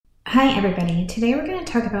Hi everybody, today we're going to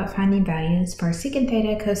talk about finding values for secant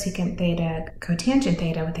theta, cosecant theta, cotangent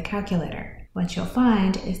theta with a calculator. What you'll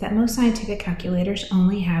find is that most scientific calculators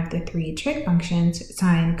only have the three trig functions,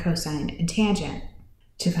 sine, cosine, and tangent.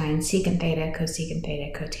 To find secant theta, cosecant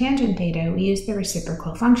theta, cotangent theta, we use the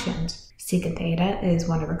reciprocal functions. Secant theta is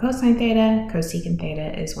 1 over cosine theta, cosecant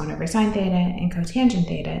theta is 1 over sine theta, and cotangent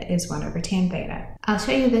theta is 1 over tan theta. I'll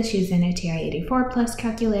show you this using a TI-84 Plus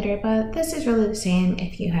calculator, but this is really the same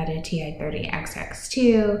if you had a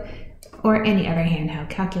TI-30XX2 or any other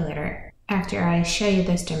handheld calculator. After I show you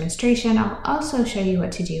this demonstration, I'll also show you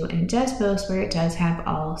what to do in Desmos, where it does have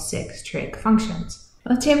all 6 trig functions.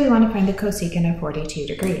 Let's say we want to find the cosecant of 42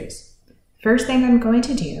 degrees. First thing I'm going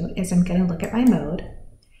to do is I'm going to look at my mode,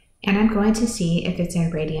 and I'm going to see if it's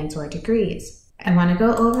in radians or degrees. I want to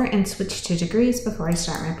go over and switch to degrees before I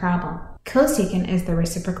start my problem. Cosecant is the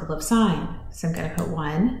reciprocal of sine, so I'm going to put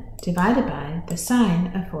 1 divided by the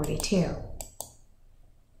sine of 42.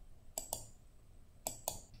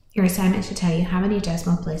 Your assignment should tell you how many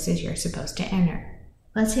decimal places you're supposed to enter.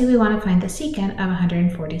 Let's say we want to find the secant of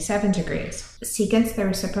 147 degrees. Secant's the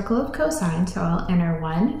reciprocal of cosine, so I'll enter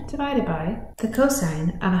 1 divided by the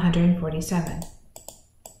cosine of 147.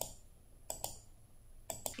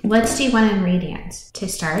 Let's do 1 in radians. To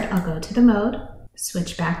start, I'll go to the mode,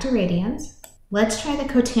 switch back to radians. Let's try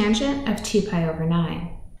the cotangent of 2 pi over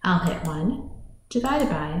 9. I'll hit 1 divided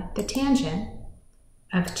by the tangent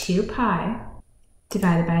of 2 pi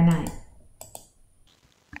divided by 9.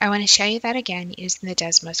 I want to show you that again using the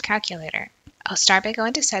Desmos calculator. I'll start by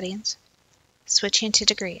going to Settings, switching to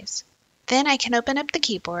degrees. Then I can open up the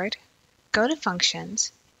keyboard, go to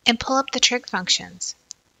Functions, and pull up the trig functions.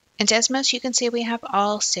 In Desmos, you can see we have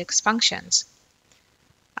all 6 functions.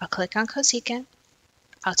 I'll click on cosecant,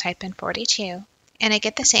 I'll type in 42, and I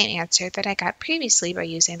get the same answer that I got previously by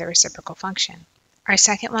using the reciprocal function. Our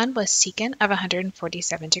second one was secant of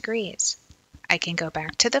 147 degrees. I can go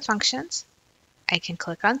back to the functions, I can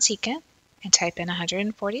click on secant and type in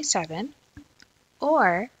 147,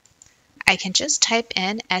 or I can just type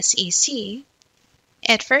in SEC.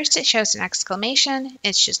 At first it shows an exclamation,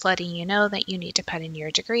 it's just letting you know that you need to put in your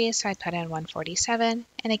degree, so I put in 147,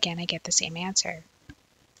 and again I get the same answer.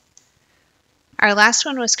 Our last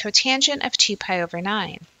one was cotangent of 2 pi over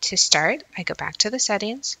 9. To start, I go back to the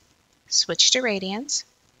settings, switch to radians,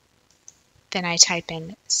 then I type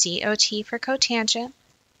in COT for cotangent,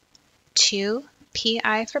 2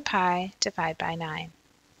 pi for pi, divide by 9.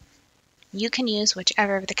 You can use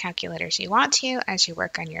whichever of the calculators you want to as you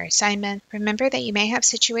work on your assignment. Remember that you may have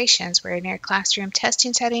situations where in your classroom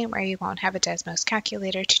testing setting where you won't have a Desmos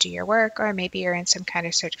calculator to do your work, or maybe you're in some kind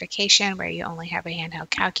of certification where you only have a handheld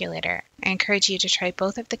calculator. I encourage you to try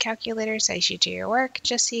both of the calculators as you do your work,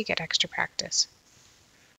 just so you get extra practice.